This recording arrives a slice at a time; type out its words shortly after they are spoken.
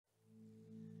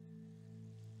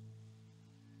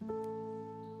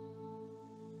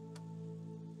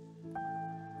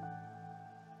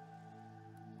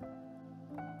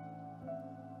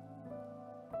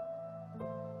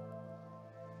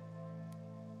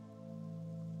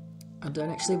I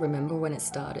don't actually remember when it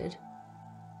started.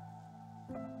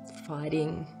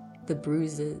 Fighting, the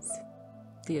bruises,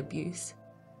 the abuse.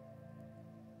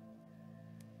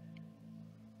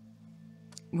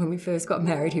 When we first got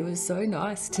married, he was so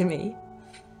nice to me.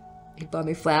 He'd buy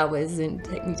me flowers and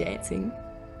take me dancing.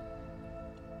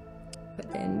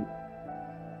 But then,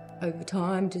 over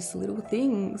time, just little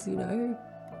things, you know.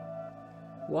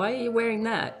 Why are you wearing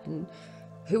that? And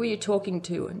who are you talking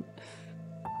to? And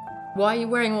why are you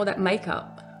wearing all that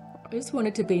makeup? I just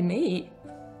wanted to be me.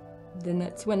 Then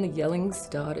that's when the yelling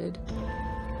started.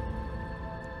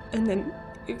 And then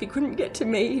if he couldn't get to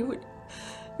me, he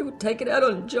would take it out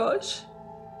on Josh.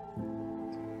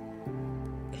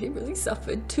 He really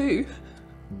suffered too.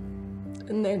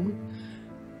 And then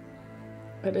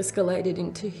it escalated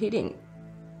into hitting.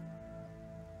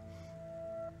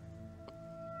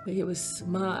 But he was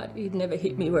smart. He'd never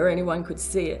hit me where anyone could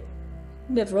see it.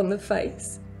 Never on the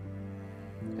face.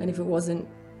 And if it wasn't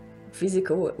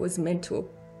physical, it was mental.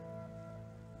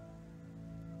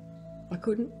 I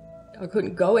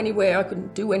couldn't go anywhere. I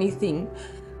couldn't do anything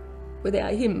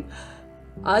without him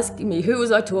asking me, who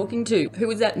was I talking to? Who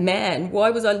was that man? Why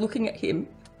was I looking at him?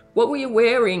 What were you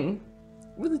wearing?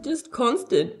 It was just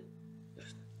constant. It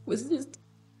was just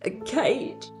a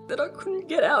cage that I couldn't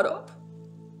get out of.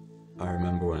 I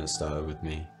remember when it started with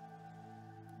me.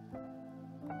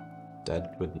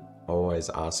 Dad would always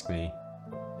ask me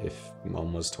if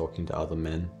Mum was talking to other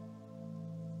men,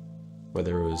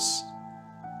 whether it was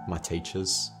my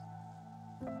teachers,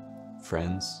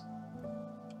 friends,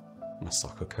 my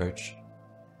soccer coach.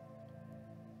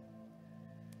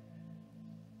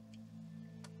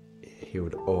 He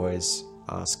would always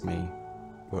ask me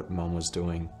what Mum was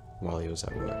doing while he was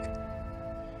at work.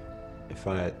 If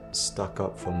I stuck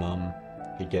up for Mum,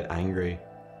 he'd get angry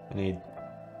and he'd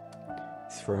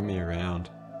throw me around.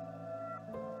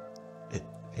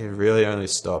 It really only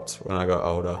stopped when I got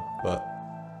older, but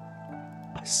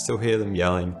I still hear them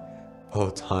yelling all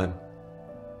the time.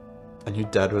 I knew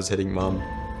Dad was hitting Mum,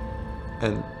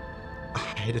 and I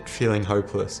hated feeling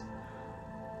hopeless.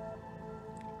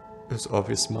 It was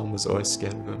obvious Mum was always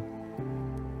scared of him.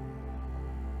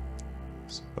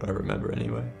 That's what I remember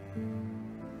anyway.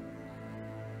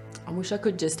 I wish I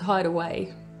could just hide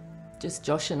away, just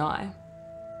Josh and I.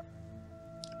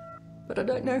 But I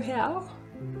don't know how.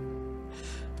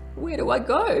 Where do I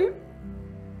go?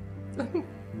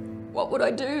 What would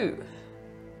I do?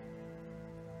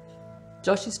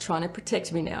 Josh is trying to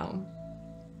protect me now,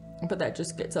 but that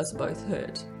just gets us both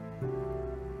hurt.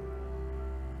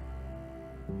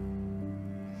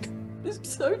 I'm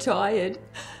so tired,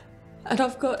 and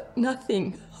I've got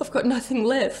nothing. I've got nothing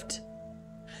left.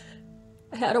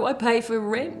 How do I pay for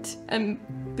rent and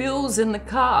bills in the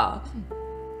car?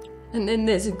 And then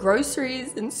there's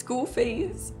groceries and school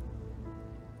fees,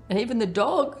 and even the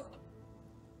dog.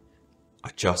 I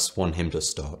just want him to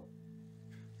stop.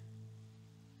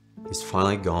 He's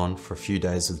finally gone for a few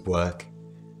days with work.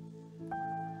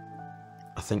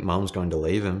 I think Mum's going to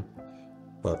leave him,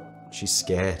 but she's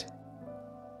scared.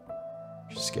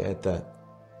 She's scared that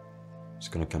he's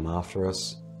going to come after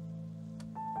us,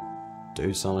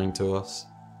 do something to us.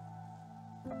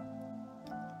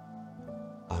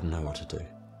 I don't know what to do.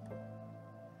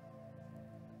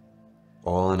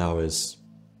 All I know is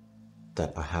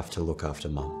that I have to look after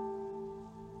Mum.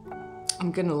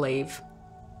 I'm gonna leave.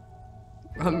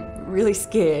 I'm really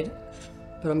scared,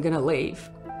 but I'm gonna leave.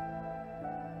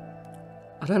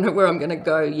 I don't know where I'm gonna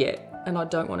go yet, and I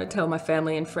don't want to tell my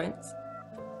family and friends.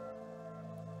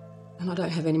 And I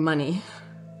don't have any money,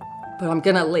 but I'm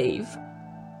gonna leave.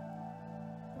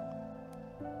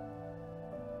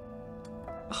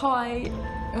 Hi,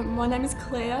 my name is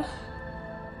Claire.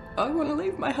 I want to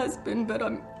leave my husband, but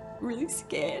I'm really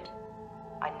scared.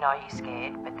 I know you're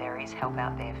scared, but there is help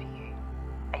out there for you.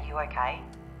 Are you okay?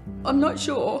 I'm not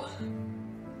sure.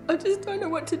 I just don't know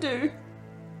what to do.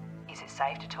 Is it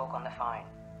safe to talk on the phone?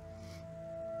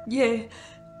 Yeah,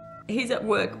 he's at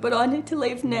work, but I need to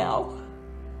leave now.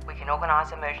 We can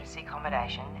organise emergency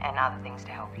accommodation and other things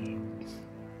to help you.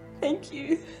 Thank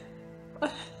you. I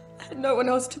had no one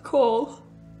else to call.